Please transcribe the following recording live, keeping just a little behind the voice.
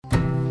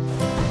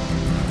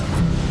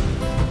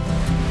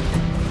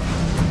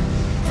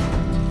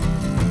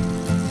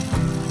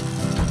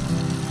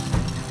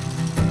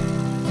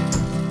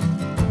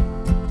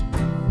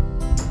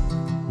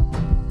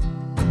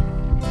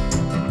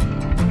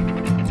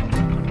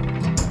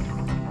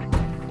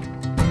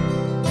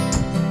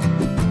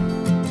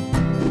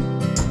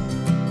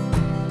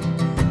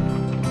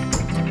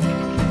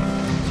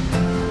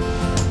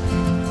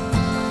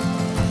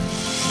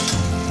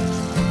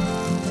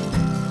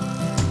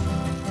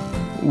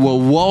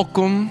Well,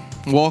 welcome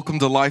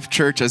to Life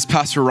Church. As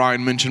Pastor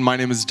Ryan mentioned, my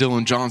name is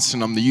Dylan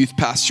Johnson. I'm the youth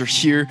pastor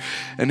here,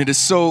 and it is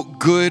so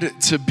good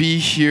to be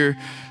here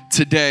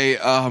today.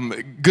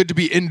 Good to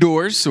be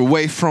indoors,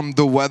 away from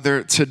the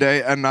weather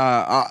today, and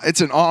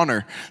it's an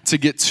honor to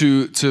get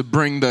to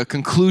bring the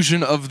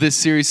conclusion of this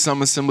series,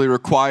 Some Assembly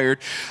Required.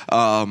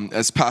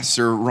 As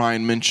Pastor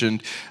Ryan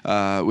mentioned,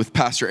 with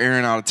Pastor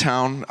Aaron out of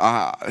town,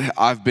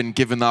 I've been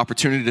given the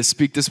opportunity to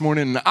speak this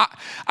morning, and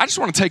I just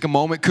want to take a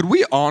moment. Could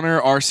we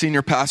honor our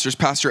senior pastors,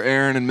 Pastor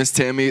Aaron and Miss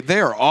Tammy? They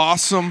are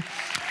awesome.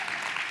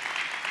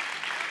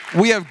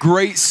 We have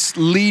great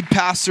lead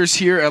pastors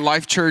here at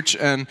Life Church,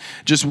 and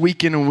just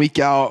week in and week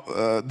out,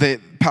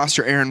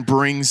 Pastor Aaron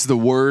brings the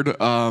word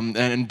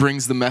and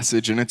brings the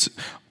message, and it's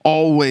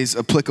always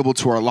applicable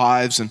to our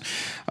lives.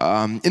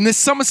 And in this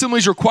Some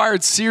Assemblies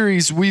Required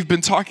series, we've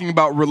been talking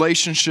about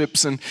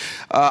relationships, and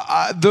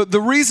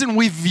the reason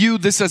we view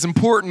this as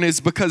important is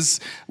because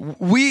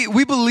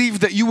we believe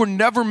that you were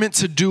never meant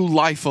to do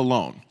life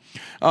alone.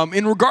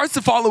 In regards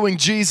to following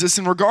Jesus,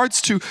 in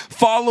regards to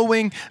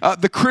following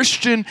the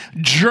Christian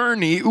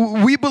journey,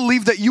 we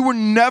believe that you were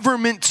never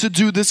meant to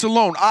do this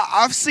alone.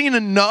 I've seen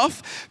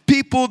enough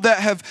people that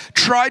have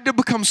tried to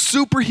become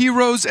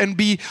superheroes and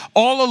be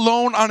all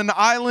alone on an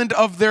island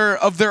of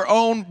their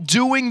own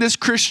doing this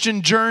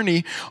Christian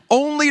journey,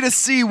 only to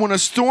see when a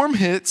storm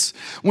hits,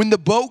 when the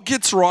boat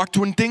gets rocked,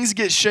 when things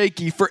get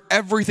shaky, for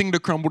everything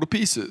to crumble to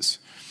pieces.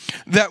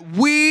 That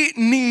we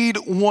need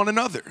one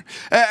another.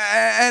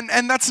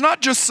 And that's not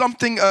just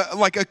something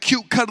like a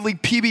cute, cuddly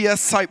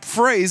PBS type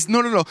phrase.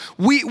 No.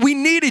 We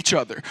need each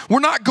other. We're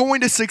not going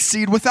to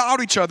succeed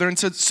without each other. And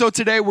so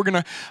today we're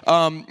going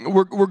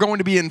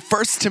to be in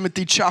 1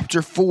 Timothy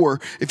chapter 4.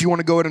 If you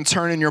want to go ahead and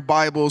turn in your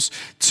Bibles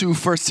to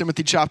 1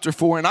 Timothy chapter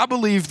 4. And I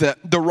believe that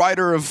the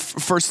writer of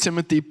 1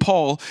 Timothy,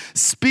 Paul,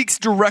 speaks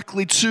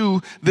directly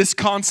to this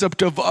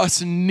concept of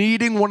us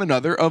needing one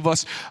another, of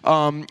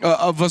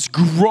us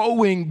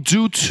growing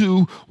due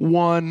to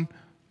one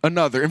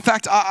another. In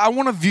fact, I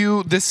want to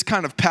view this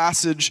kind of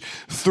passage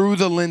through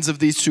the lens of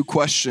these two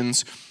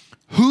questions.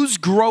 Who's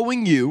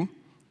growing you,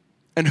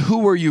 and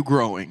who are you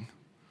growing?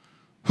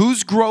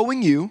 Who's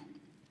growing you,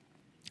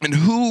 and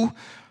who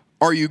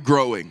are you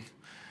growing?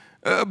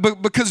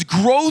 Because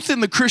growth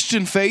in the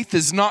Christian faith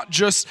is not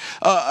just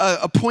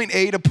a point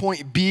A to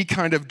point B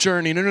kind of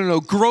journey. No.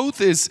 Growth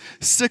is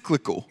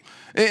cyclical.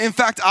 In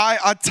fact,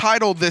 I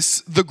titled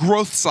this The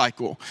Growth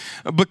Cycle,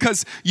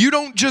 because you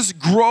don't just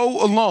grow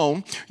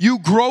alone, you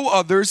grow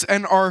others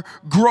and are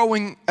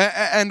growing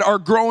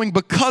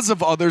because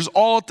of others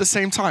all at the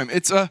same time.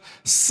 It's a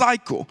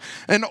cycle.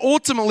 And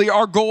ultimately,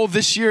 our goal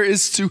this year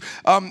is to,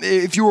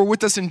 if you were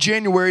with us in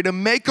January, to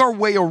make our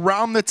way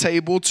around the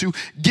table to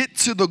get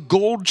to the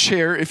gold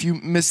chair. If you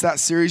missed that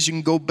series, you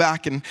can go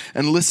back and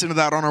listen to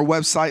that on our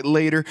website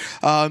later.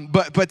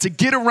 But to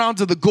get around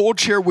to the gold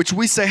chair, which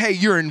we say, hey,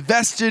 you're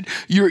invested,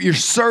 you're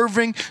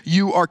serving,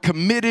 you are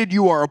committed,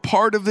 you are a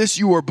part of this,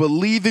 you are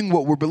believing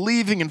what we're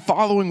believing and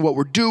following what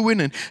we're doing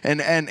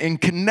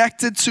and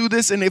connected to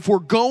this. And if we're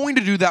going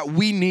to do that,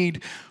 we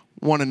need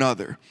one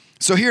another.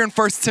 So here in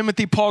 1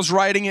 Timothy, Paul's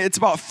writing it. It's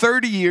about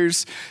 30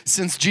 years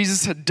since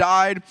Jesus had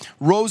died,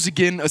 rose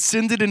again,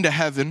 ascended into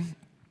heaven.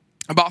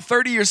 About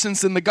 30 years since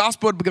then, the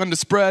gospel had begun to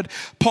spread.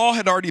 Paul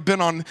had already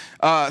been on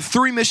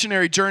 3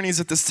 missionary journeys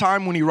at this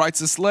time when he writes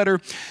this letter.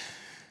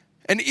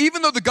 And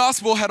even though the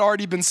gospel had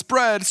already been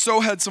spread, so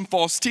had some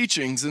false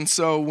teachings. And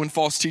so when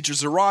false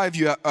teachers arise,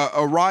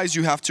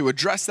 you have to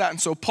address that. And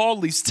so Paul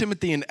leaves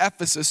Timothy in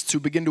Ephesus to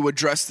begin to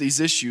address these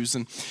issues.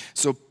 And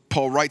so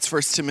Paul writes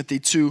 1 Timothy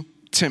to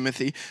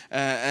Timothy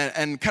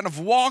and kind of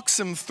walks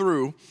him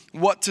through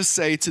what to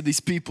say to these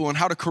people and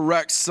how to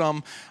correct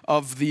some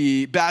of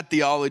the bad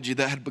theology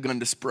that had begun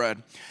to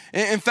spread.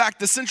 In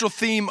fact, the central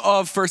theme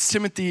of 1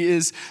 Timothy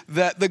is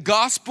that the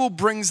gospel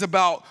brings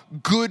about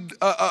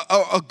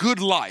a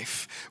good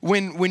life.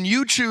 When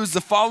you choose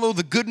to follow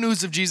the good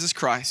news of Jesus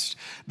Christ,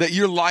 that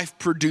your life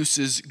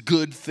produces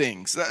good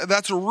things.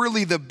 That's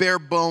really the bare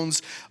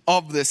bones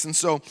of this. And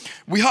so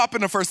we hop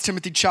into 1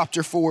 Timothy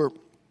chapter 4.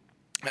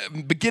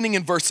 Beginning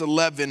in verse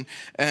 11,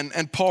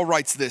 and Paul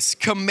writes this: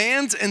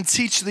 command and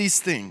teach these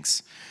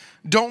things.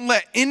 Don't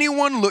let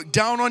anyone look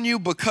down on you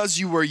because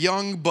you are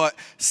young, but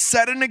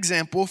set an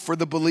example for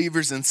the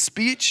believers in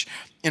speech,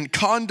 in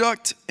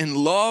conduct, in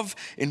love,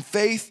 in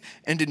faith,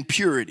 and in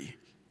purity.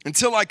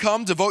 Until I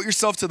come, devote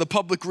yourself to the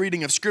public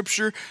reading of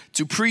Scripture,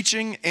 to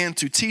preaching and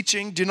to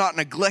teaching. Do not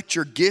neglect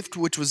your gift,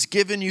 which was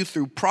given you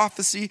through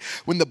prophecy,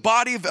 when the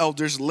body of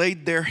elders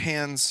laid their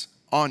hands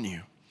on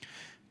you.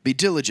 Be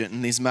diligent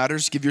in these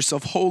matters. Give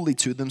yourself wholly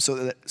to them so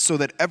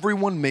that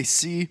everyone may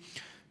see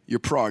your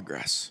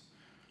progress.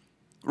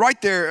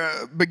 Right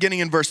there, beginning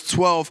in verse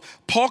 12,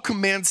 Paul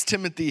commands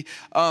Timothy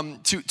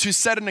to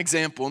set an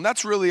example. And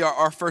that's really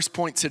our first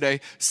point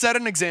today. Set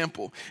an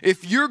example.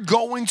 If you're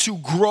going to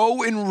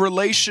grow in your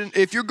relationship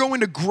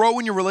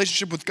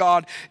with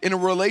God in a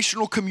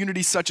relational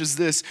community such as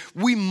this,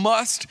 we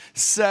must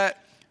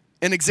set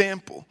an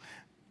example.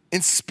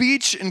 In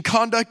speech, in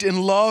conduct,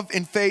 in love,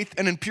 in faith,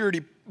 and in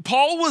purity.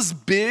 Paul was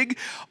big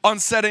on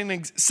setting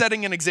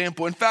an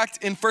example. In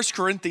fact, in 1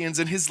 Corinthians,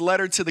 in his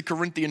letter to the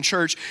Corinthian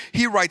church,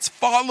 he writes,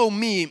 "Follow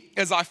me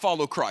as I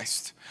follow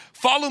Christ."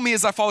 Follow me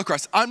as I follow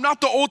Christ. I'm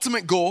not the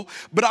ultimate goal,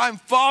 but I'm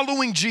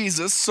following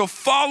Jesus, so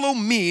follow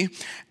me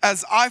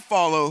as I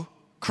follow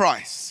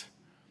Christ.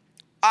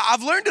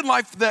 I've learned in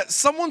life that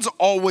someone's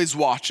always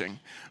watching.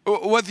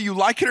 Whether you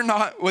like it or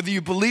not, whether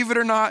you believe it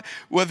or not,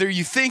 whether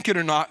you think it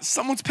or not,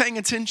 someone's paying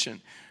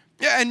attention.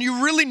 Yeah, and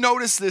you really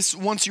notice this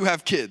once you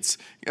have kids.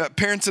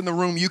 Parents in the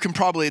room, you can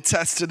probably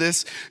attest to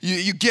this.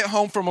 You get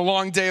home from a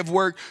long day of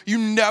work, you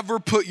never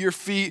put your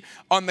feet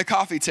on the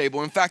coffee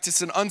table. In fact,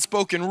 it's an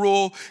unspoken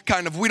rule,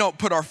 kind of, we don't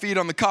put our feet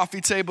on the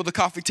coffee table. The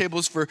coffee table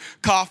is for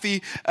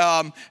coffee,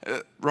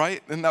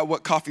 right? Isn't that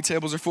what coffee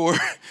tables are for?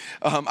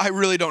 I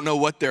really don't know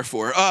what they're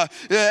for.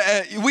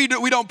 We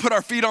don't put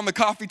our feet on the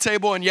coffee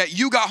table, and yet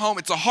you got home,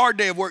 it's a hard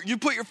day of work. You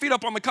put your feet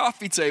up on the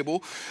coffee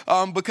table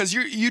because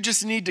you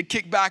just need to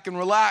kick back and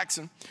relax.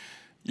 And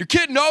your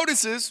kid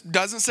notices,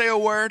 doesn't say a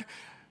word.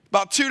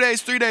 About 2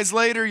 days, 3 days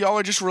later, y'all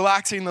are just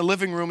relaxing in the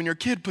living room and your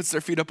kid puts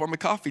their feet up on the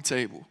coffee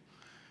table.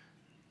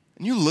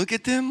 And you look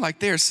at them like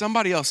they're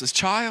somebody else's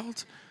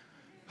child.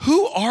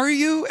 Who are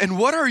you and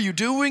what are you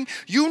doing?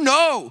 You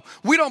know,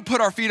 we don't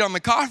put our feet on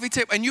the coffee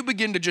table, and you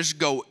begin to just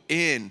go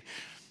in.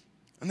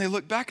 And they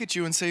look back at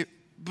you and say,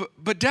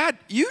 but Dad,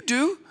 you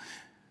do.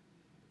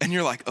 And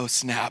you're like, oh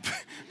snap,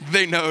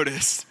 they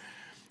noticed.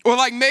 Or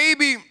like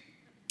maybe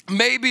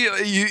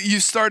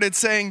you started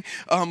saying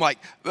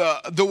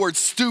the word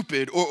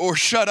stupid or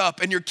shut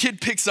up, and your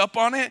kid picks up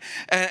on it,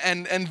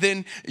 and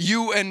then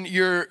you and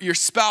your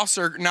spouse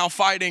are now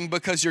fighting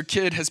because your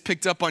kid has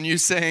picked up on you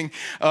saying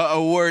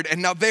a word,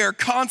 and now they are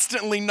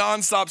constantly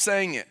nonstop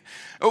saying it.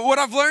 What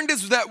I've learned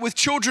is that with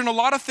children, a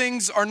lot of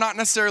things are not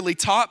necessarily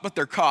taught, but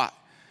they're caught.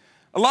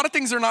 A lot of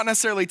things are not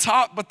necessarily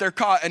taught, but they're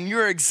caught, and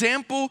your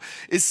example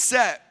is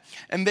set,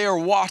 and they are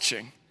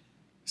watching.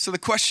 So the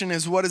question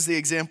is, what is the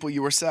example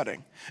you are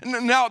setting?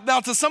 Now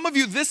to some of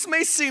you, this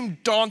may seem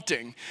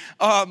daunting.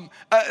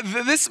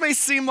 This may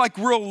seem like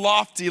real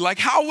lofty. Like,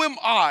 how am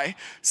I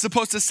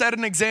supposed to set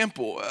an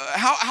example?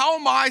 How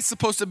am I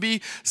supposed to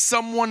be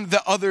someone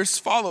that others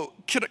follow?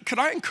 Could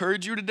I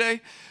encourage you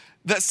today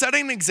that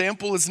setting an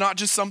example is not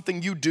just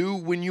something you do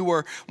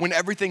when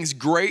everything's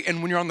great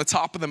and when you're on the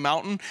top of the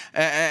mountain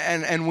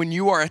and when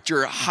you are at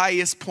your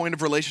highest point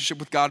of relationship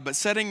with God, but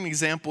setting an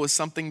example is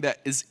something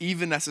that is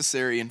even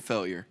necessary in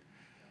failure.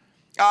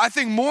 I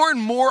think more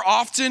and more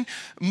often,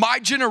 my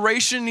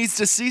generation needs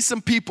to see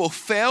some people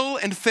fail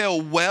and fail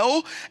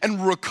well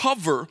and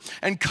recover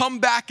and come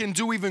back and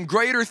do even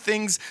greater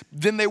things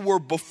than they were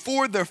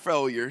before their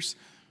failures.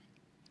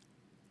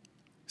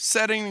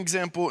 Setting an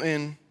example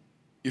in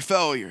your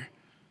failure.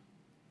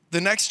 The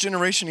next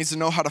generation needs to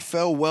know how to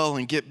fail well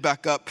and get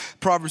back up.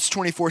 Proverbs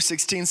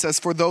 24:16 says,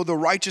 "For though the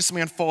righteous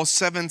man falls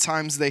 7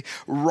 times, they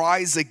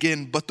rise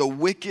again, but the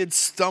wicked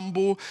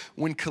stumble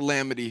when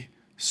calamity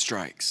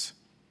strikes."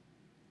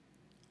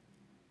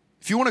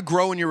 If you want to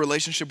grow in your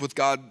relationship with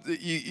God,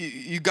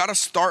 you got to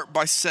start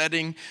by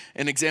setting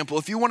an example.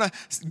 If you want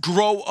to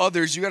grow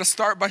others, you got to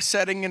start by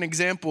setting an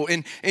example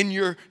in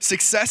your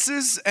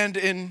successes and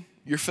in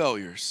your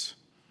failures.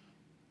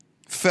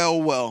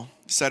 Fail well,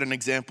 set an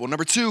example.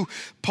 Number 2,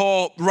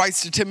 Paul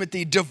writes to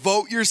Timothy,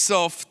 devote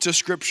yourself to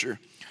Scripture.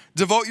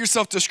 Devote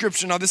yourself to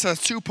Scripture. Now, this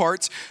has 2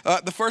 parts.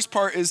 The first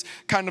part is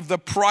kind of the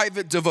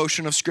private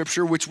devotion of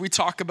Scripture, which we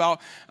talk about,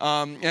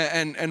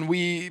 and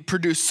we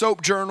produce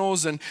soap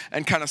journals and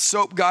kind of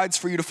soap guides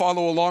for you to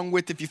follow along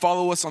with. If you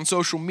follow us on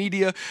social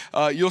media,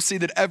 you'll see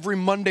that every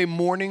Monday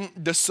morning,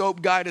 the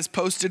soap guide is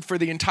posted for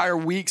the entire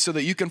week so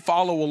that you can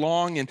follow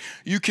along and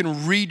you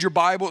can read your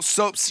Bible.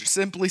 SOAP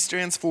simply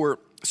stands for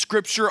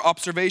Scripture,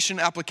 observation,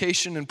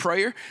 application, and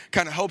prayer.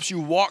 Kind of helps you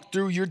walk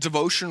through your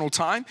devotional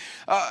time.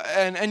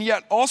 And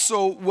yet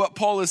also what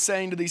Paul is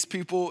saying to these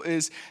people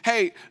is,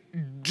 hey,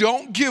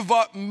 don't give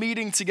up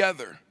meeting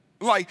together.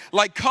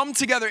 Like come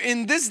together.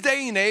 In this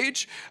day and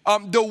age,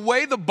 the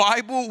way the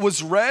Bible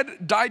was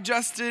read,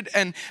 digested,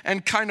 and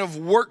kind of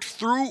worked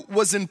through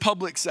was in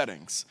public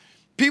settings.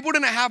 People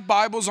didn't have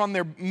Bibles on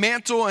their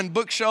mantle and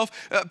bookshelf.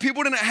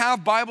 People didn't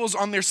have Bibles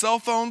on their cell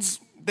phones.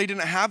 They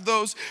didn't have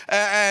those.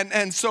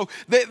 And so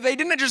they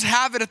didn't just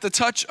have it at the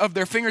touch of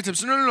their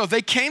fingertips. No.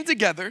 They came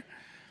together.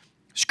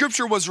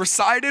 Scripture was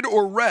recited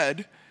or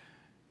read,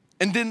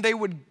 and then they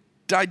would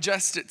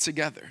digest it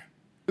together.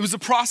 It was a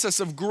process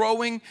of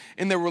growing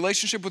in their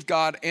relationship with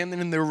God and then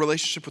in their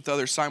relationship with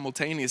others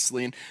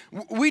simultaneously. And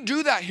we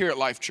do that here at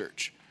Life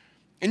Church.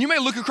 And you may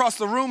look across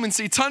the room and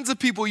see tons of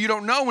people you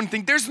don't know and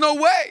think, there's no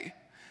way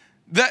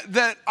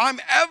that I'm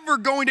ever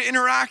going to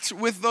interact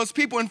with those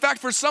people. In fact,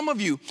 for some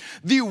of you,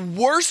 the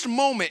worst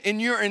moment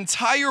in your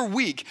entire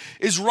week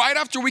is right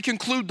after we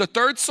conclude the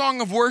 3rd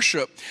song of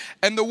worship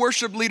and the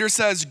worship leader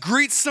says,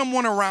 greet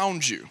someone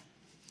around you.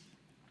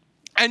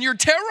 And you're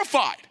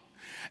terrified.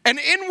 And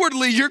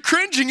inwardly you're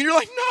cringing and you're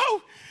like,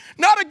 no,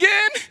 not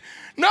again,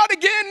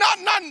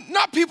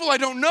 not people I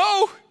don't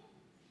know.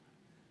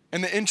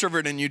 And the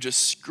introvert in you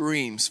just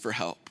screams for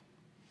help.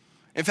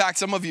 In fact,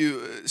 some of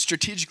you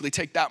strategically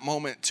take that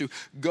moment to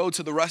go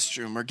to the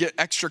restroom or get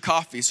extra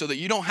coffee so that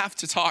you don't have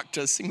to talk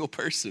to a single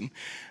person.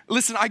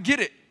 Listen, I get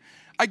it.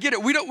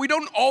 We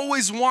don't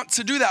always want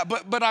to do that,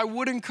 but I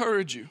would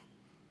encourage you.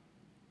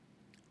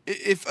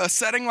 If a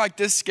setting like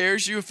this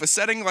scares you, if a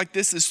setting like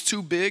this is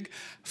too big,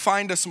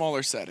 find a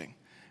smaller setting.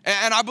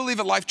 And I believe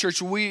at Life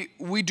Church, we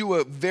do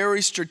a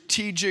very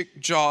strategic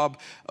job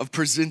of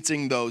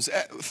presenting those.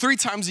 3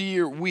 times a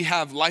year, we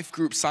have life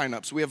group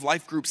signups. We have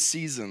life group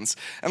seasons.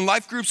 And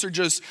life groups are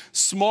just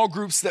small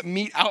groups that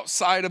meet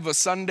outside of a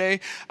Sunday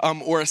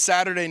or a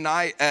Saturday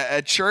night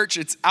at church.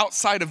 It's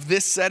outside of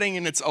this setting,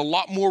 and it's a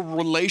lot more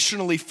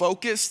relationally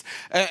focused.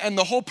 And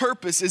the whole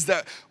purpose is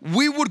that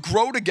we would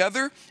grow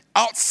together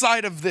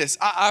outside of this.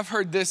 I've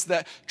heard this,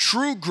 that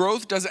true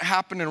growth doesn't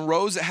happen in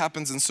rows, it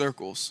happens in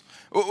circles.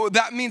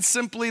 That means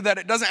simply that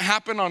it doesn't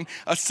happen on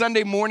a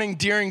Sunday morning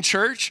during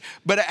church,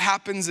 but it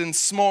happens in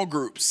small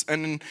groups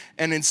and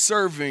in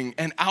serving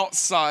and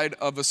outside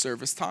of a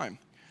service time.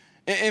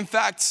 In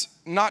fact,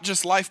 not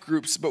just life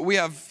groups, but we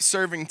have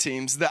serving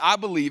teams that I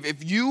believe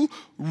if you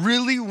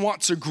really want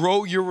to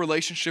grow your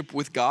relationship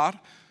with God,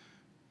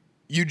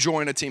 you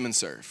join a team and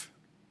serve.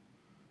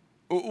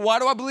 Why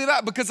do I believe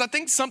that? Because I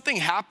think something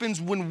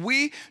happens when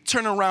we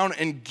turn around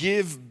and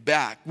give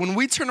back. When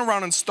we turn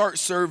around and start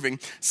serving,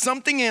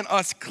 something in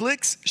us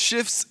clicks,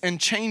 shifts, and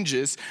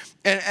changes,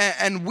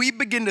 and we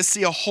begin to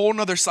see a whole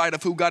nother side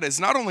of who God is.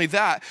 Not only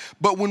that,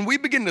 but when we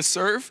begin to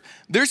serve,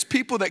 there's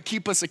people that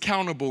keep us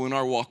accountable in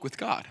our walk with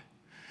God.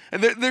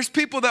 And there's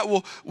people that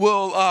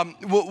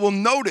will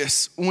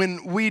notice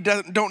when we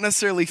don't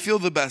necessarily feel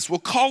the best. Will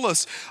call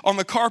us on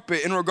the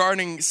carpet in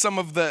regarding some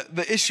of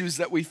the issues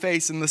that we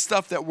face and the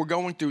stuff that we're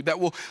going through, that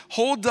will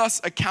hold us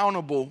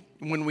accountable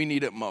when we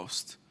need it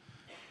most.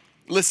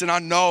 Listen, I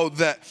know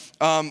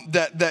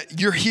that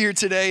you're here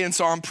today, and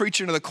so I'm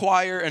preaching to the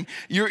choir, and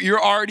you're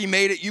already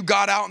made it. You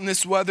got out in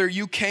this weather.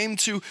 You came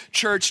to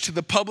church, to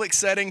the public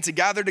setting, to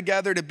gather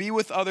together, to be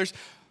with others.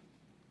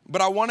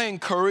 But I want to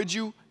encourage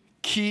you,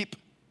 keep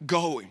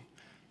going.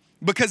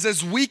 Because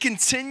as we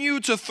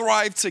continue to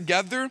thrive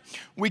together,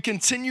 we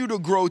continue to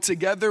grow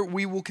together,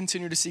 we will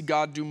continue to see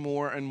God do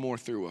more and more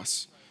through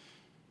us.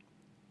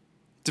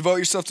 Devote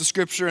yourself to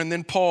Scripture, and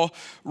then Paul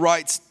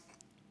writes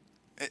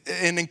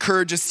and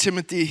encourages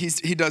Timothy.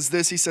 He does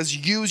this. He says,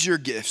 use your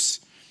gifts.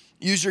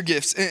 Use your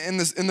gifts. In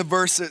the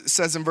verse, it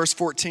says in verse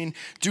 14,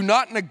 do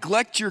not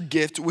neglect your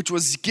gift, which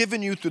was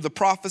given you through the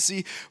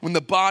prophecy when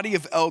the body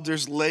of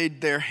elders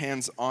laid their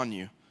hands on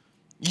you.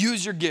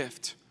 Use your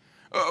gift.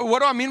 What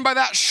do I mean by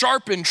that?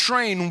 Sharpen,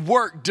 train,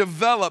 work,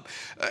 develop,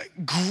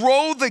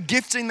 grow the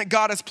gifting that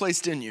God has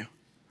placed in you.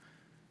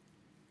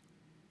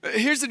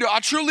 Here's the deal.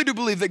 I truly do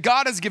believe that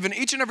God has given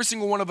each and every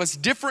single one of us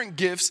different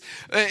gifts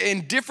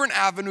in different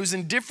avenues,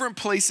 in different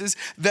places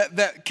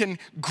that can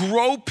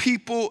grow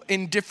people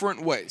in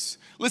different ways.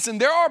 Listen,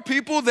 there are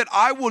people that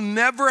I will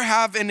never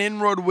have an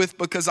inroad with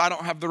because I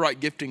don't have the right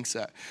gifting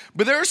set.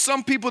 But there are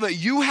some people that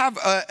you have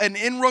an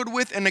inroad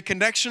with and a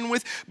connection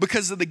with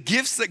because of the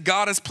gifts that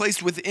God has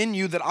placed within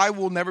you that I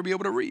will never be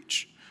able to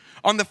reach.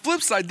 On the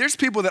flip side, there's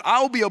people that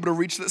I'll be able to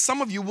reach that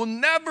some of you will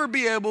never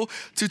be able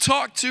to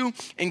talk to,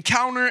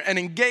 encounter, and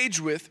engage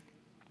with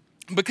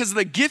because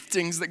the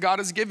giftings that God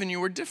has given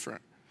you are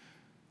different.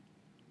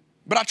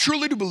 But I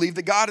truly do believe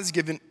that God has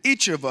given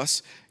each of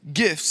us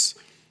gifts.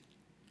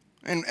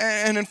 And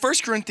in 1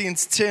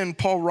 Corinthians 10,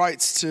 Paul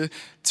writes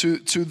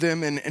to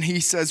them, and he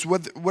says,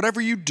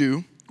 whatever you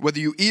do, whether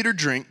you eat or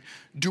drink,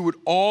 do it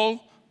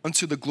all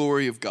unto the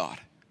glory of God.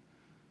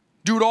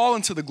 Do it all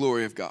unto the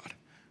glory of God.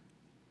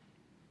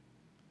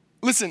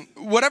 Listen,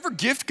 whatever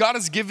gift God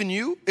has given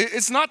you,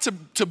 it's not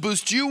to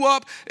boost you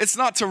up. It's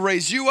not to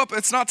raise you up.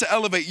 It's not to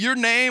elevate your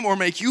name or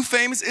make you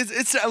famous.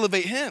 It's to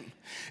elevate Him.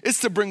 It's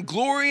to bring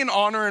glory and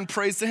honor and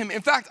praise to Him.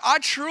 In fact, I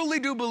truly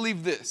do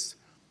believe this.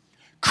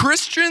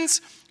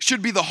 Christians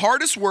should be the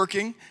hardest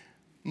working,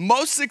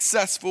 most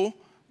successful,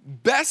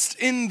 best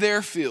in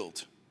their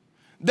field.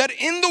 That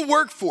in the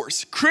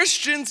workforce,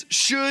 Christians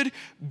should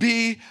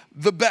be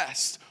the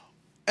best.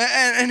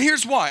 And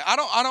here's why.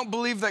 I don't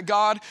believe that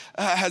God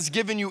has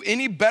given you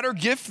any better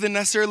gift than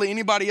necessarily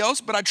anybody else,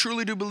 but I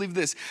truly do believe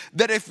this,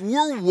 that if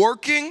we're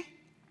working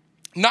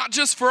not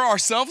just for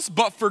ourselves,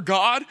 but for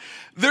God,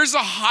 there's a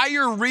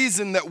higher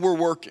reason that we're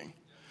working.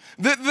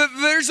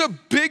 There's a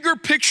bigger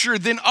picture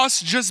than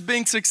us just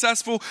being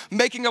successful,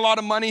 making a lot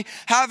of money,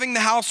 having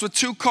the house with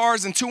 2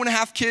 cars and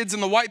 2.5 kids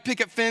and the white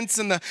picket fence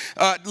and the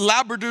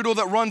Labradoodle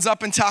that runs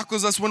up and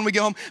tackles us when we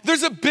get home.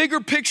 There's a bigger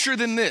picture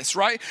than this,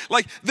 right?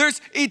 Like there's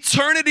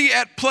eternity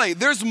at play.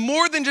 There's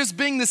more than just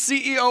being the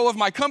CEO of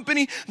my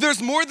company.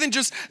 There's more than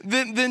just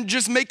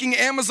making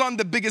Amazon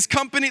the biggest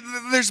company.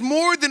 There's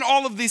more than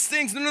all of these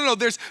things. No.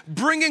 There's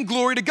bringing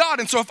glory to God.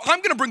 And so if I'm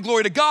going to bring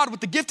glory to God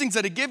with the giftings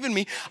that He's given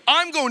me,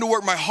 I'm going to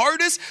work my hardest,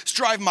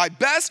 strive my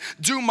best,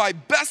 do my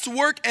best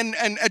work, and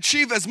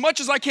achieve as much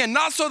as I can,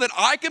 not so that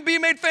I can be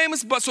made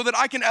famous, but so that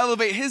I can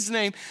elevate His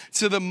name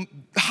to the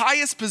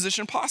highest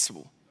position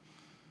possible.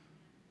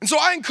 And so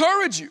I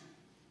encourage you,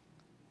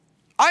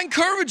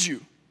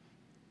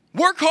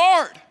 work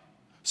hard.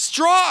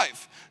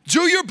 Strive.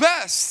 Do your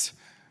best.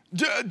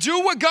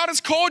 Do what God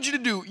has called you to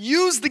do.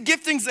 Use the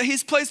giftings that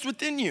he's placed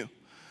within you.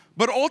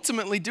 But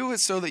ultimately do it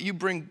so that you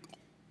bring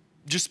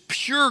just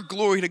pure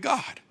glory to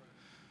God.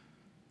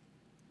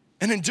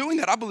 And in doing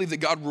that, I believe that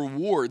God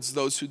rewards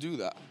those who do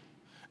that.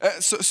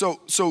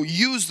 So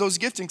use those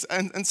giftings.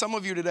 And some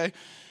of you today,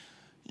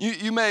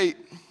 you may,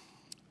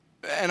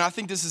 and I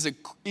think this is an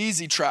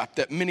easy trap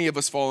that many of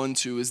us fall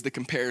into, is the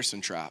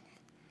comparison trap.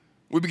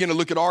 We begin to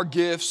look at our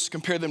gifts,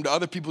 compare them to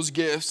other people's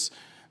gifts.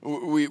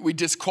 We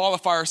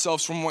disqualify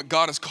ourselves from what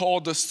God has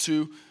called us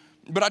to.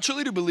 But I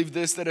truly do believe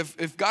this, that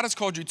if God has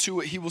called you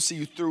to it, he will see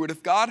you through it.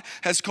 If God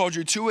has called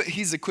you to it,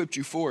 he's equipped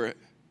you for it.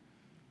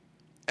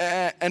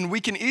 And we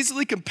can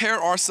easily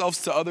compare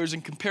ourselves to others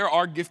and compare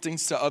our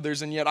giftings to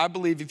others. And yet I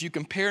believe if you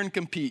compare and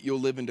compete, you'll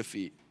live in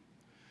defeat.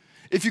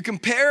 If you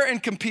compare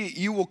and compete,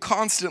 you will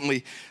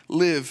constantly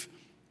live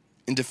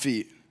in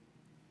defeat.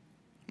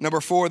 Number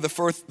 4, the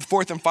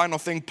fourth and final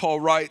thing Paul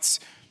writes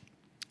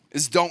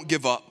is don't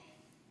give up.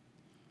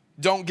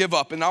 Don't give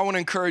up. And I want to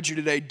encourage you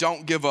today,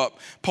 don't give up.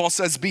 Paul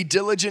says, be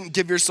diligent,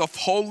 give yourself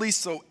wholly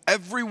so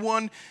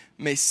everyone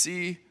may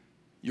see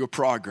your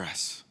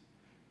progress.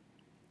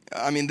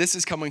 I mean, this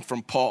is coming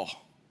from Paul.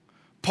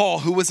 Paul,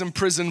 who was in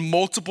prison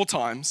multiple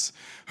times,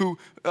 who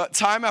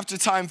time after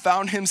time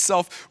found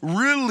himself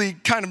really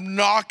kind of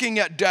knocking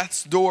at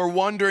death's door,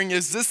 wondering,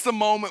 is this the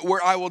moment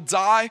where I will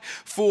die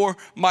for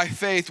my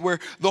faith? Where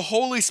the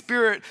Holy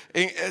Spirit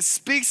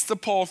speaks to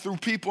Paul through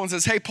people and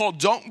says, hey, Paul,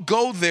 don't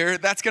go there.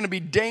 That's going to be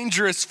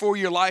dangerous for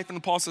your life.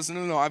 And Paul says,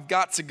 no, I've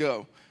got to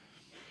go.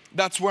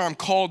 That's where I'm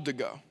called to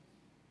go.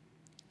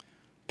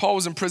 Paul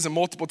was in prison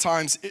multiple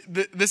times.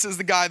 This is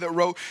the guy that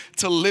wrote,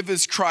 to live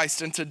is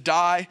Christ and to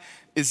die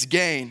is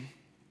gain.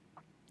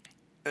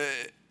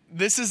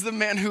 This is the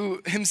man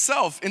who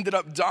himself ended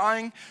up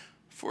dying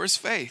for his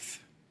faith.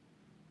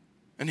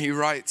 And he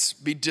writes,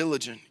 be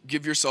diligent,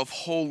 give yourself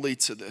wholly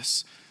to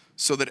this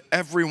so that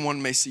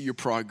everyone may see your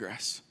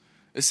progress.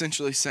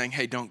 Essentially saying,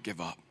 hey, don't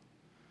give up.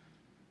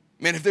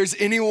 Man, if there's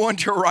anyone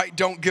to write,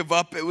 don't give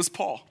up, it was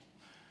Paul.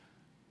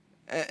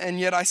 And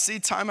yet I see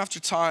time after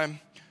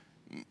time,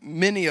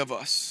 many of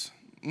us,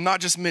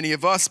 not just many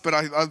of us, but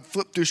I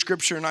flip through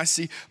scripture and I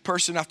see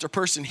person after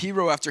person,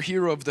 hero after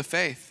hero of the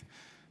faith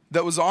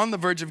that was on the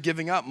verge of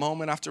giving up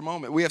moment after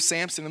moment. We have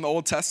Samson in the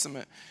Old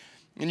Testament,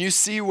 and you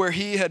see where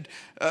he had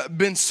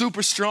been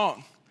super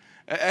strong,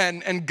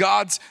 and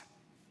God's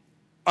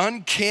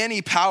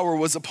uncanny power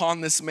was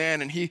upon this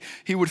man, and he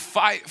would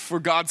fight for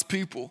God's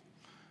people.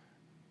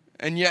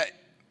 And yet,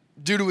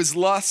 due to his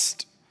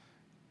lust,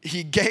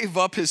 he gave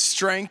up his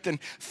strength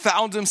and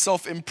found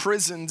himself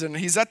imprisoned. And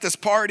he's at this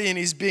party and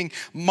he's being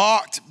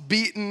mocked,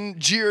 beaten,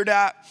 jeered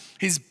at.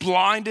 He's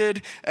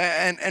blinded.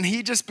 And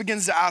he just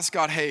begins to ask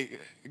God, hey,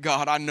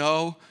 God, I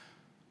know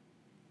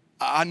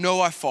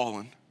I've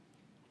fallen.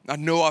 I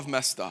know I've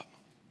messed up.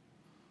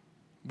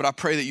 But I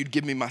pray that you'd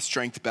give me my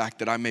strength back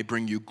that I may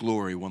bring you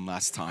glory one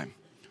last time.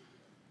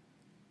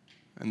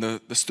 And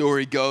the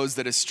story goes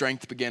that his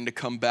strength began to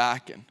come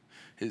back, and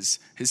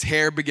his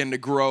hair began to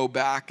grow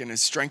back, and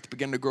his strength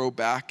began to grow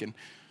back. And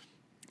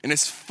in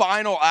his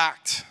final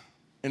act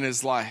in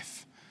his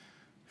life,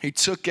 he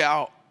took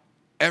out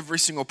every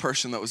single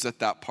person that was at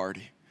that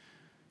party.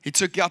 He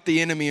took out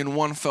the enemy in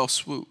one fell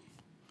swoop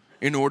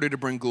in order to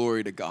bring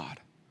glory to God.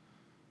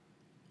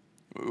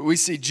 We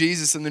see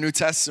Jesus in the New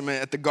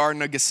Testament at the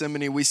Garden of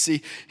Gethsemane. We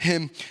see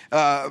him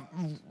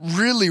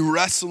really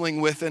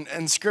wrestling with,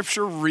 and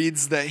scripture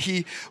reads that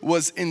he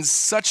was in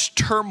such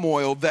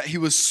turmoil that he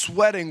was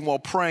sweating while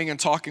praying and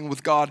talking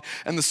with God.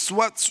 And the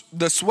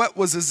sweat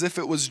was as if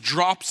it was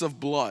drops of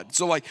blood.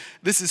 So like,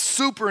 this is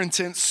super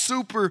intense,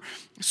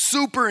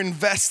 super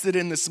invested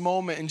in this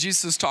moment. And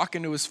Jesus is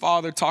talking to his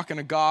Father, talking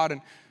to God.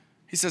 And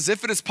he says,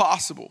 if it is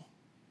possible,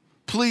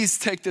 please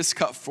take this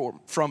cup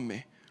from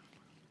me.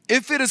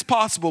 If it is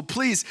possible,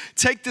 please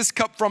take this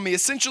cup from me.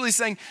 Essentially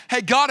saying,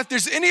 hey, God, if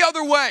there's any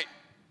other way,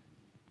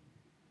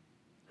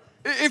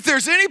 if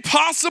there's any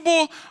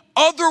possible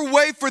other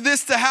way for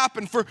this to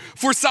happen, for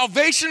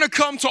salvation to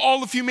come to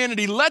all of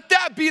humanity, let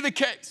that be the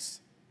case.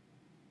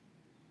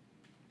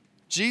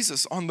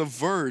 Jesus on the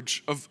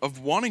verge of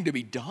wanting to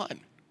be done.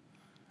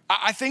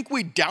 I think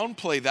we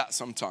downplay that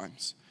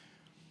sometimes.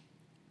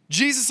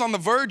 Jesus on the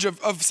verge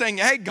of saying,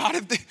 hey, God,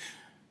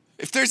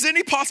 if there's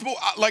any possible,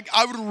 like,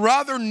 I would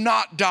rather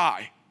not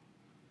die.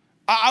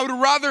 I would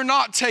rather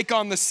not take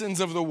on the sins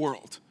of the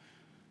world.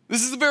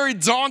 This is a very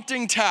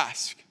daunting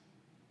task.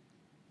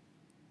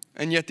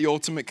 And yet the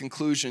ultimate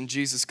conclusion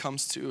Jesus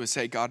comes to is,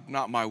 hey, God,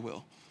 not my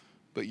will,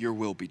 but your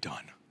will be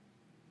done.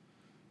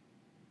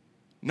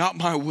 Not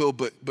my will,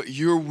 but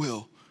your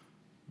will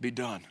be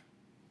done.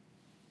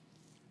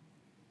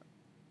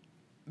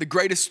 The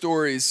greatest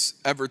stories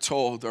ever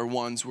told are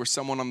ones where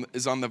someone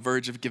is on the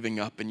verge of giving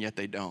up and yet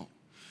they don't.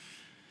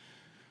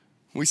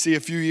 We see a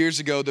few years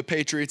ago the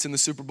Patriots in the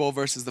Super Bowl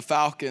versus the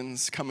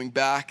Falcons coming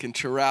back and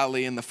to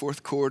rally in the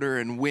fourth quarter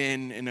and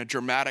win in a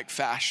dramatic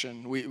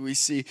fashion. We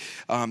see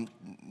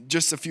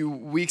just a few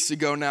weeks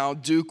ago now,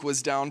 Duke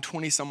was down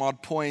 20 some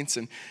odd points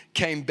and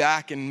came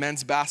back in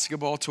men's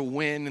basketball to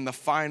win in the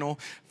final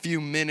few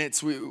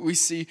minutes. We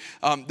see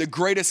the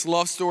greatest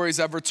love stories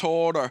ever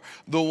told are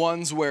the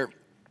ones where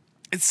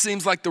it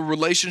seems like the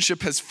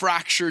relationship has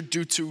fractured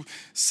due to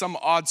some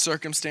odd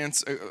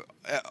circumstance.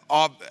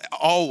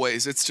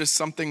 Always, it's just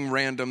something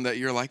random that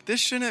you're like, this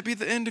shouldn't be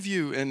the end of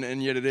you,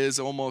 and yet it is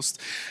almost.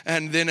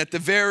 And then at the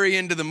very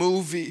end of the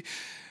movie,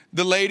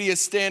 the lady is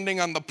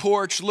standing on the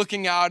porch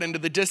looking out into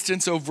the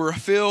distance over a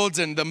field,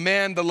 and the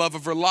man, the love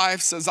of her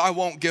life, says, I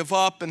won't give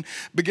up, and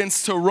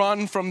begins to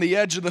run from the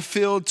edge of the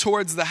field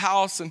towards the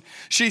house. And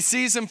she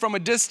sees him from a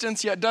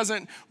distance, yet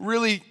doesn't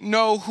really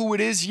know who it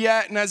is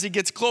yet. And as he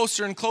gets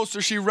closer and closer,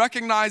 she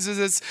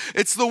recognizes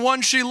it's the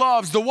one she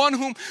loves, the one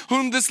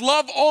whom this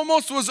love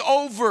almost was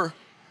over.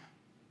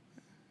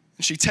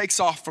 And she takes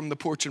off from the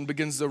porch and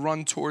begins to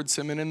run towards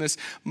him. And in this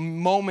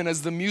moment,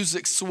 as the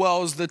music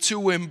swells, the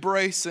two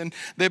embrace and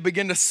they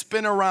begin to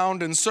spin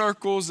around in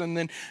circles. And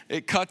then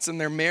it cuts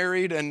and they're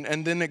married.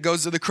 And then it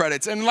goes to the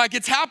credits. And like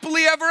it's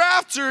happily ever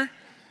after.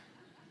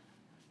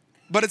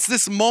 But it's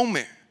this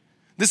moment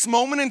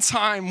in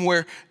time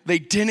where they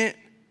didn't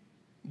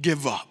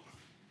give up.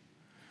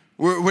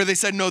 Where they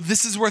said, no,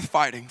 this is worth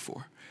fighting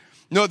for.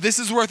 No, this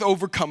is worth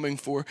overcoming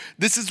for.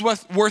 This is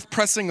worth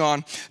pressing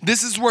on.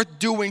 This is worth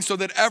doing so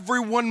that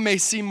everyone may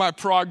see my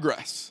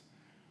progress.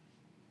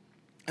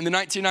 In the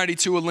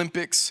 1992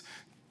 Olympics,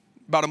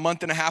 about a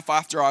month and a half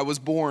after I was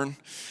born,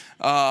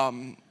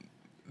 there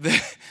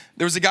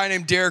was a guy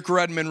named Derek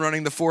Redmond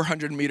running the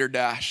 400-meter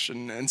dash.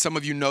 And some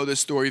of you know this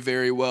story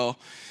very well.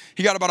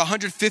 He got about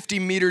 150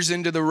 meters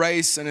into the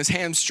race and his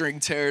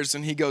hamstring tears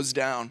and he goes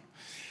down.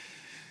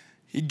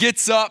 He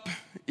gets up,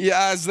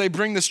 as they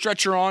bring the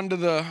stretcher onto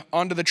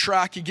the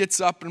track, he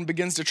gets up and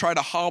begins to try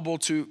to hobble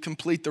to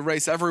complete the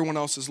race. Everyone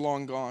else is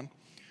long gone.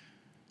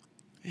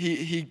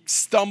 He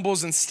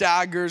stumbles and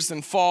staggers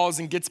and falls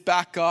and gets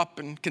back up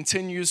and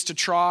continues to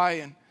try.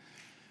 And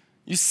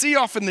you see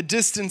off in the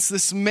distance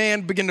this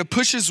man begin to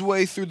push his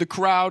way through the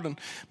crowd and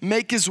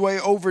make his way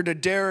over to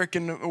Derek.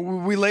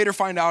 And we later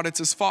find out it's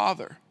his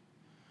father.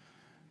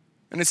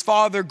 And his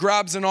father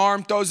grabs an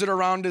arm, throws it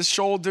around his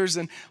shoulders,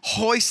 and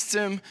hoists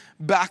him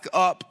back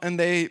up. And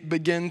they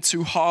begin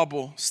to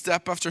hobble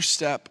step after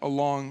step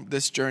along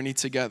this journey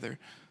together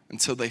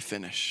until they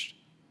finished.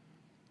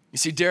 You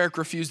see, Derek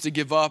refused to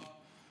give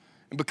up.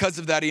 And because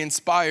of that, he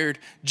inspired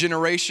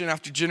generation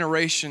after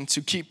generation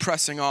to keep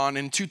pressing on.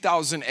 In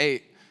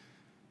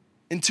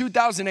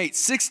 2008,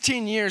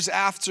 16 years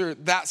after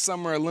that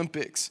Summer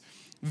Olympics,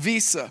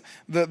 Visa,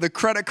 the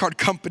credit card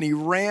company,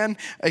 ran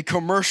a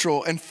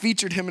commercial and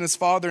featured him and his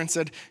father and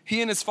said he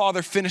and his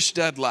father finished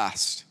dead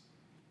last,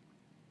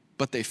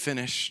 but they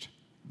finished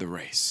the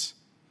race.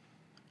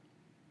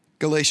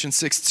 Galatians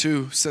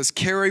 6:2 says,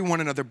 carry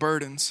one another's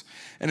burdens,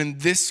 and in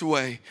this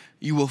way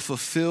you will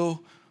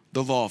fulfill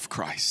the law of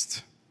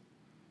Christ.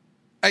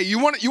 Hey, you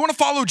want to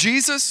follow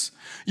Jesus?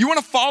 You want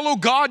to follow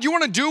God? You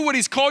want to do what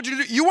he's called you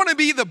to do? You want to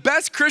be the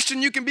best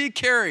Christian you can be?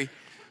 Carry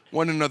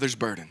one another's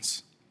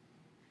burdens.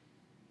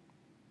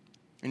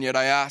 And yet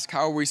I ask,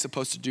 how are we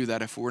supposed to do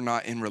that if we're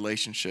not in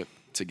relationship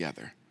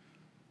together?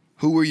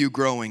 Who are you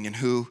growing and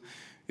who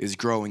is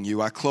growing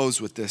you? I close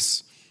with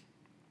this.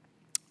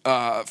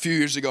 A few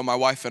years ago, my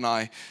wife and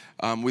I,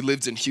 we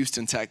lived in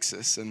Houston,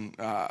 Texas, and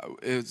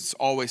it's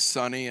always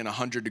sunny and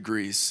 100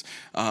 degrees,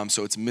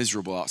 so it's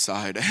miserable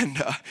outside.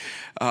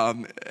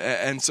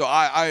 And so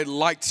I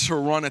liked to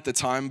run at the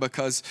time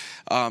because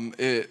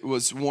it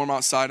was warm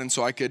outside, and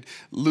so I could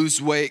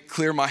lose weight,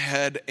 clear my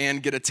head,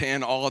 and get a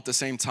tan all at the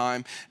same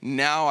time.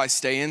 Now I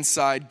stay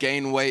inside,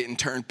 gain weight, and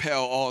turn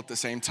pale all at the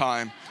same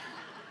time.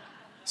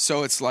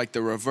 So it's like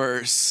the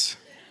reverse.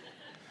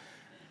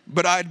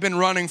 But I'd been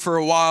running for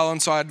a while,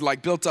 and so I'd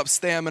like built up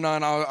stamina,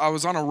 and I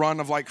was on a run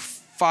of like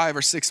 5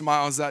 or 6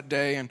 miles that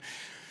day, and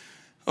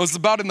I was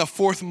about in the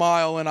 4th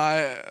mile, and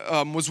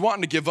I was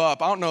wanting to give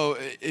up. I don't know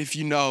if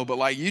you know, but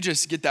like you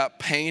just get that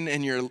pain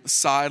in your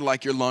side,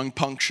 like your lung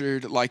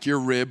punctured, like your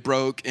rib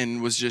broke and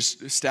was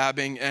just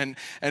stabbing, and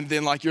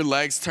then like your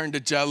legs turn to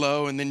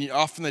jello, and then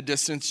off in the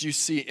distance you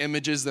see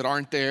images that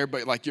aren't there,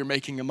 but like you're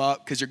making them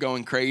up because you're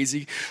going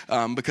crazy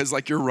because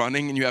like you're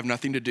running and you have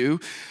nothing to do.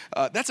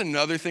 That's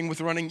another thing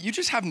with running. You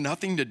just have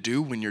nothing to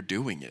do when you're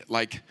doing it.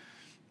 Like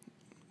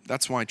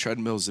that's why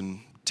treadmills and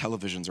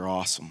televisions are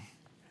awesome.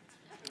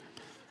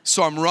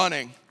 So I'm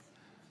running,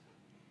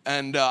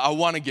 and I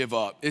want to give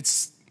up.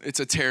 It's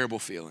a terrible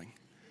feeling.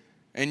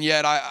 And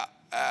yet,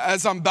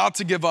 as I'm about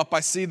to give up,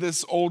 I see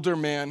this older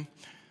man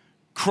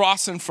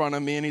cross in front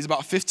of me, and he's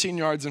about 15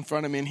 yards in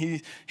front of me,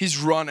 and he's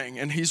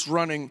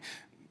running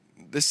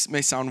this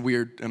may sound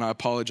weird, and I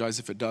apologize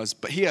if it does,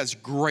 but he has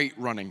great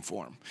running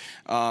form.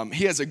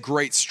 He has a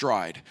great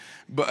stride.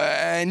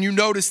 And you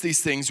notice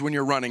these things when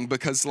you're running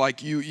because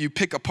like you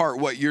pick apart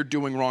what you're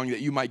doing wrong that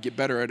you might get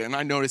better at. And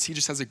I notice he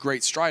just has a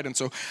great stride. And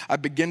so I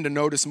begin to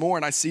notice more,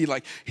 and I see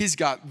like he's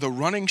got the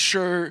running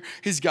shirt.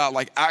 He's got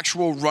like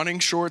actual running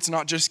shorts,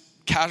 not just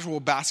casual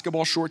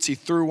basketball shorts he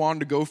threw on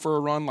to go for a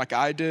run like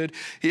I did.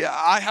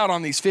 I had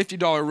on these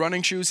 $50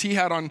 running shoes. He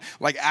had on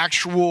like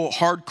actual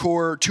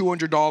hardcore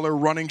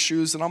 $200 running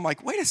shoes. And I'm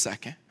like, wait a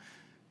second.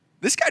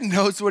 This guy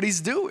knows what he's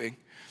doing.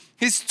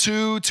 He's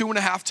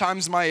 2.5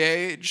 times my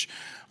age,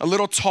 a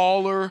little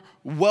taller,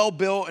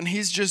 well-built, and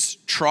he's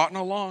just trotting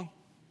along.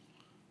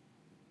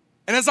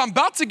 And as I'm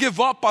about to give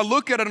up, I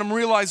look at it and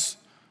realize,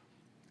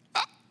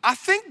 I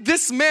think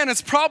this man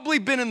has probably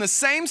been in the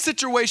same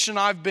situation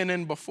I've been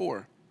in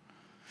before.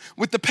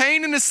 With the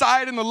pain in his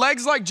side and the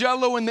legs like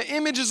jello and the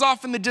images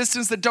off in the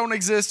distance that don't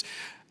exist,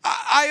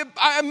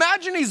 I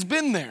imagine he's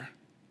been there.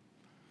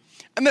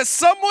 And that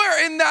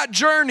somewhere in that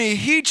journey,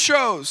 he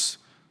chose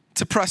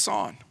to press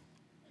on.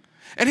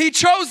 And he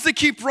chose to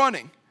keep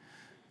running.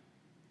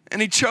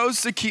 And he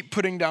chose to keep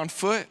putting down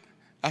foot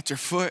after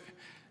foot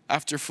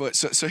after foot.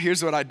 So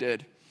here's what I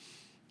did.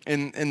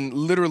 In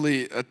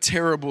literally a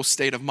terrible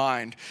state of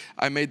mind,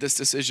 I made this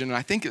decision, and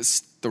I think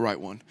it's the right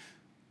one.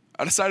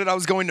 I decided I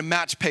was going to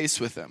match pace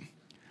with him,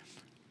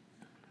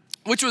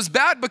 which was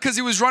bad because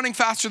he was running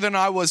faster than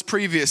I was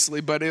previously,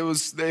 but it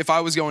was, if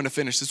I was going to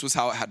finish, this was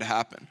how it had to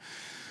happen.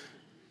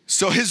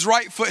 So his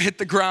right foot hit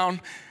the ground,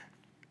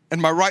 and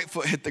my right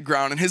foot hit the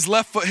ground, and his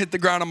left foot hit the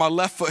ground, and my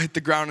left foot hit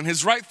the ground, and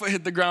his right foot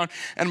hit the ground,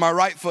 and my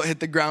right foot hit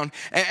the ground.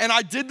 And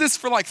I did this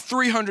for like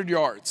 300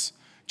 yards.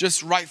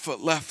 Just right foot,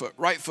 left foot,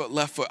 right foot,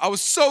 left foot. I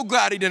was so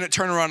glad he didn't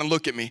turn around and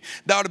look at me.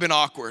 That would have been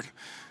awkward.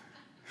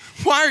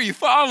 Why are you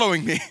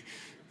following me?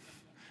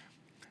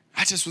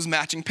 I just was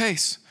matching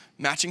pace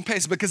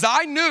because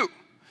I knew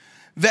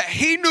that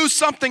he knew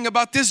something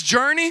about this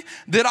journey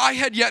that I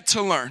had yet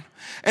to learn.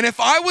 And if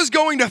I was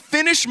going to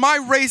finish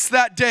my race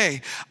that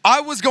day,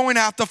 I was going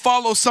to have to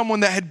follow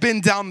someone that had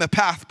been down the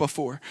path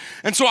before.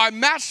 And so I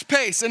matched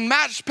pace and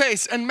matched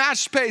pace and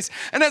matched pace.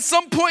 And at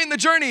some point in the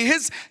journey,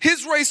 his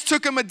race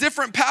took him a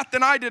different path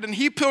than I did, and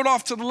he peeled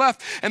off to the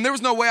left. And there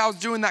was no way I was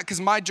doing that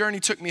because my journey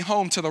took me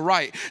home to the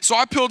right. So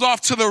I peeled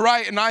off to the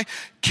right, and I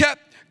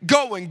kept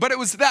going. But it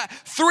was that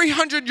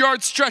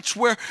 300-yard stretch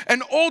where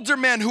an older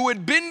man who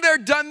had been there,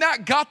 done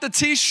that, got the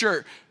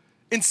t-shirt,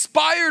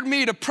 inspired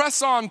me to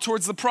press on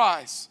towards the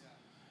prize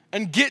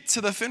and get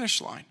to the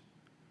finish line.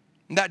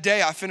 And that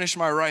day I finished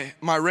my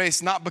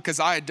race, not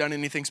because I had done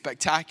anything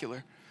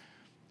spectacular,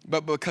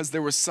 but because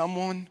there was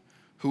someone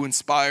who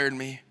inspired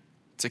me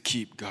to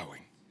keep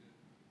going.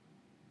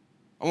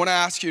 I want to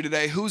ask you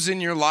today, who's in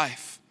your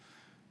life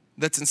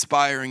that's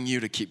inspiring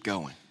you to keep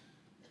going?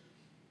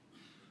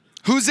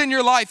 Who's in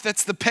your life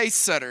that's the pace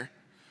setter?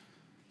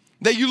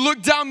 That you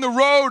look down the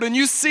road and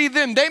you see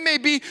them. They may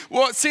be,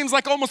 well, it seems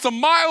like almost a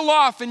mile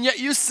off, and yet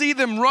you see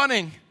them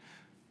running.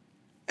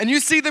 And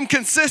you see them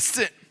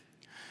consistent.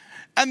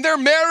 And their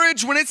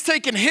marriage, when it's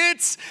taking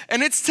hits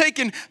and it's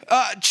taking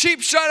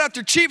cheap shot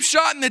after cheap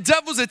shot, and the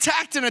devil's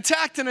attacked and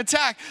attacked and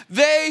attacked,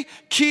 they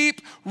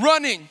keep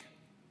running.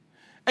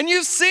 And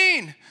you've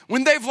seen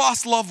when they've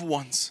lost loved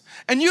ones.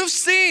 And you've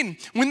seen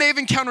when they've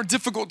encountered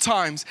difficult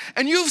times.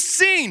 And you've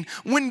seen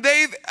when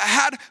they've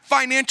had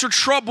financial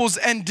troubles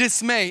and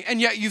dismay.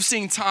 And yet you've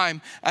seen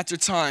time after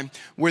time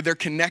where they're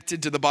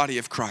connected to the body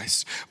of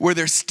Christ, where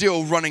they're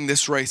still running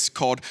this race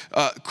called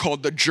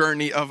the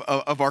journey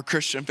of our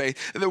Christian faith,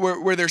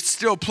 where they're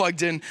still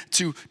plugged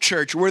into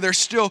church, where they're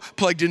still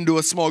plugged into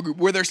a small group,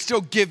 where they're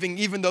still giving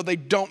even though they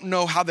don't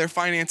know how their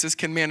finances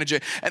can manage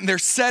it. And they're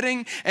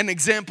setting an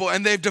example,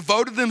 and they've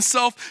devoted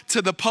themselves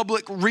to the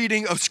public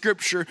reading of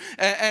Scripture.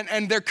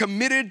 And they're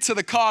committed to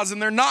the cause,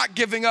 and they're not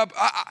giving up.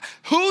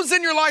 Who's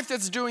in your life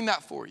that's doing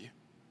that for you?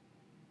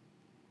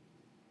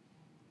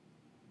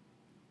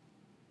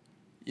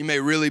 You may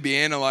really be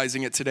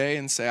analyzing it today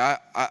and say,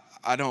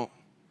 I don't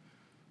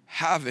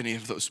have any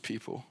of those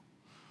people.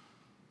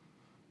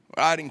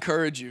 Well, I'd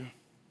encourage you,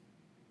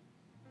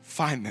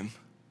 find them.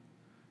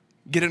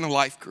 Get in a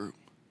life group.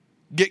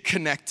 Get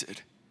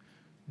connected.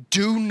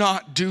 Do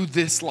not do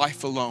this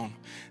life alone.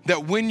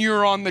 That when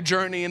you're on the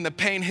journey and the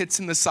pain hits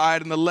in the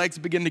side and the legs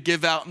begin to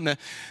give out and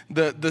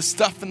the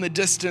stuff in the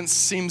distance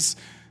seems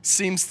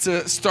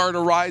to start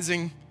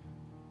arising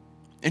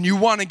and you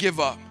want to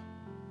give up,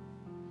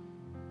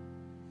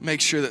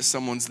 make sure that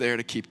someone's there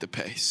to keep the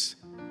pace.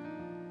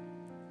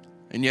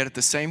 And yet at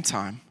the same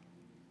time,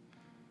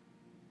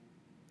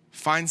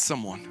 find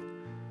someone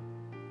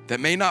that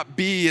may not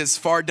be as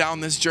far down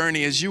this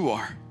journey as you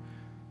are.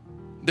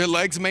 Their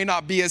legs may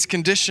not be as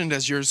conditioned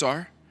as yours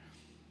are.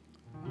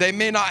 They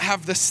may not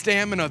have the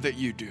stamina that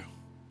you do.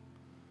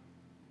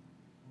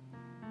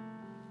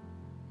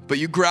 But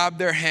you grab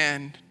their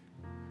hand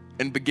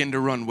and begin to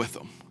run with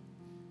them.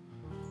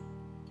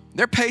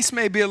 Their pace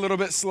may be a little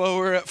bit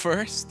slower at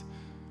first.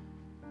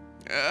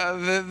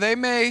 They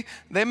may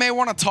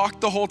want to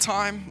talk the whole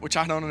time, which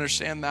I don't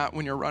understand that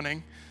when you're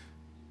running.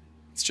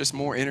 It's just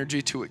more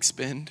energy to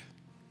expend.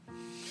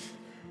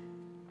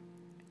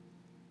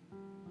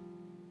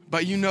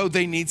 But you know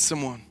they need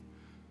someone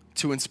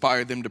to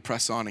inspire them to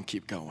press on and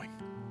keep going.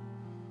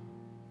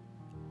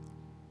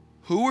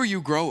 Who are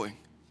you growing?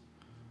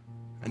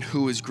 And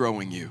who is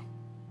growing you?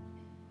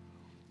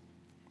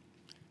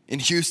 In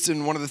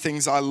Houston, one of the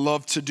things I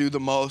love to do the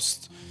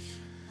most,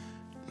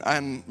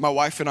 and my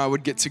wife and I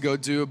would get to go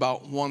do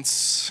about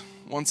once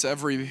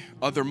every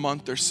other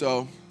month or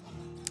so,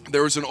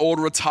 there was an old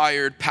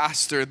retired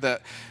pastor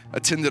that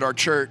attended our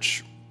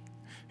church.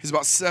 He's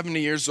about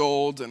 70 years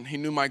old, and he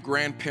knew my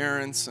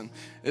grandparents, and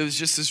it was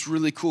just this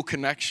really cool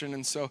connection.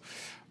 And so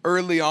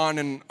early on,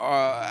 and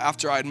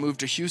after I'd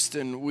moved to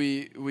Houston,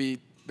 we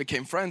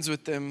became friends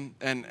with them,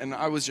 and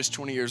I was just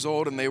 20 years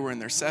old, and they were in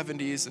their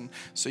 70s, and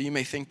so you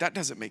may think that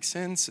doesn't make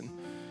sense, and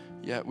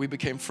yet we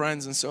became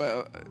friends. And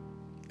so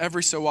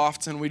every so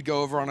often, we'd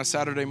go over on a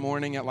Saturday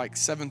morning at like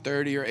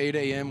 7:30 or 8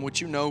 a.m.,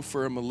 which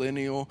for a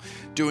millennial,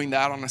 doing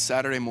that on a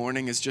Saturday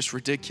morning is just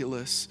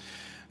ridiculous.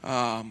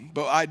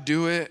 But I'd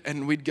do it,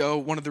 and we'd go.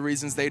 One of the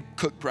reasons they'd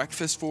cook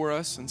breakfast for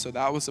us, and so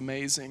that was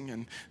amazing,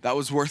 and that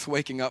was worth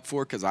waking up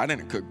for because I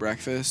didn't cook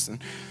breakfast. And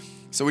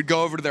so we'd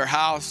go over to their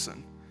house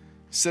and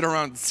sit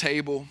around the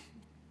table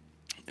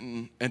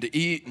and to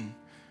eat, and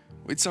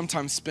we'd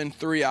sometimes spend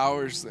 3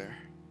 hours there.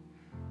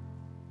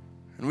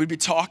 And we'd be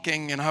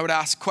talking, and I would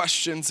ask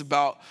questions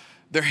about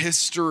their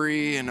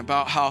history and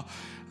about how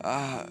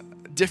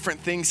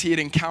different things he had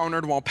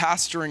encountered while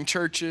pastoring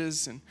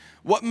churches, and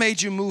what made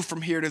you move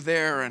from here to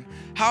there, and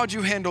how'd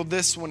you handle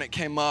this when it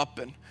came up,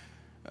 and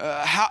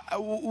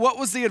what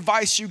was the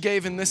advice you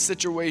gave in this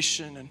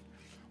situation, and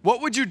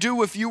what would you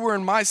do if you were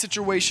in my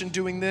situation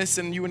doing this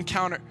and you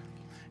encountered.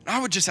 And I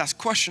would just ask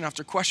question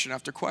after question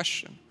after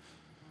question,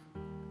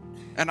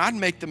 and I'd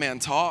make the man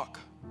talk.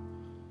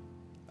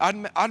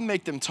 I'd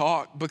make them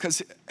talk,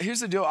 because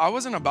here's the deal. I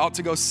wasn't about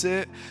to go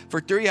sit for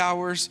 3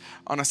 hours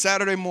on a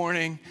Saturday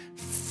morning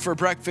for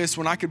breakfast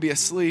when I could be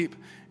asleep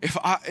if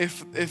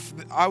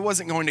I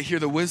wasn't going to hear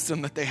the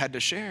wisdom that they had to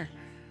share.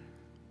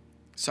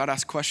 So I'd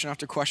ask question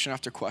after question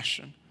after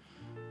question.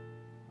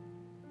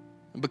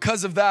 And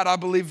because of that, I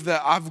believe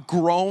that I've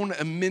grown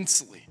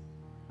immensely.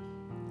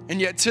 And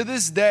yet to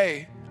this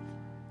day,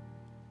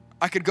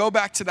 I could go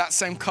back to that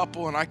same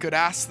couple and I could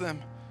ask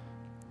them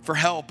for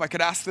help. I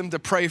could ask them to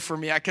pray for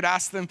me. I could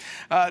ask them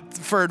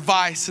for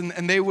advice,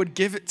 and they would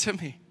give it to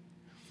me.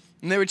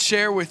 And they would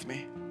share with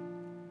me.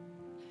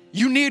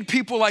 You need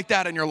people like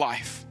that in your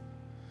life,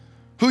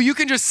 who you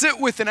can just sit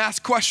with and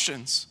ask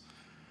questions,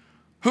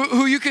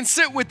 who you can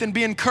sit with and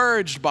be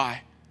encouraged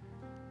by.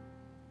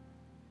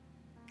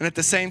 And at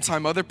the same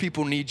time, other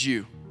people need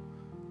you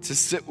to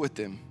sit with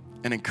them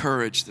and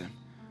encourage them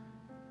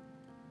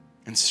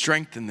and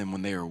strengthen them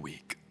when they are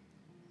weak.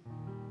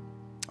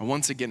 I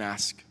once again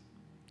ask,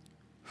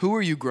 who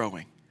are you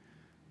growing,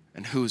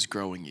 and who's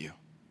growing you?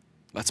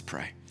 Let's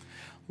pray.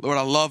 Lord,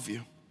 I love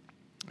you,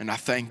 and I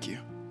thank you,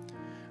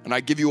 and I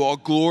give you all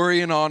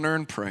glory and honor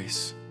and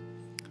praise.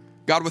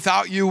 God,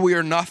 without you, we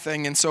are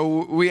nothing, and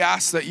so we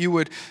ask that you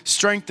would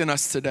strengthen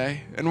us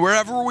today. And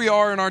wherever we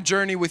are in our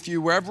journey with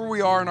you, wherever we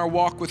are in our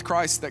walk with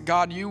Christ, that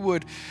God, you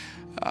would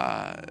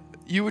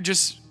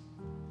just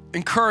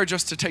encourage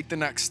us to take the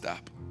next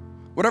step.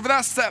 Whatever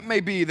that step may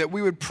be, that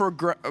we would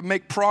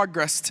make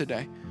progress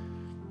today.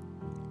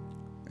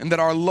 And that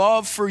our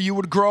love for you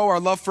would grow, our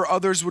love for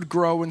others would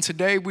grow, and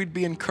today we'd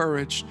be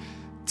encouraged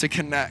to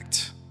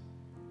connect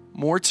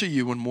more to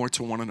you and more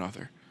to one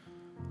another.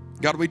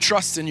 God, we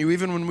trust in you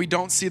even when we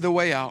don't see the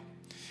way out.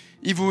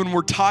 Even when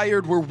we're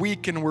tired, we're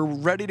weak, and we're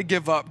ready to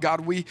give up.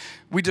 God, we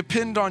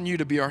depend on you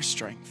to be our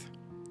strength.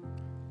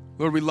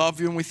 Lord, we love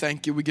you and we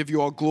thank you. We give you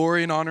all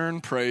glory and honor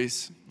and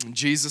praise. In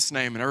Jesus'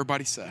 name, and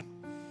everybody said,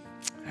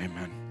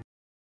 amen.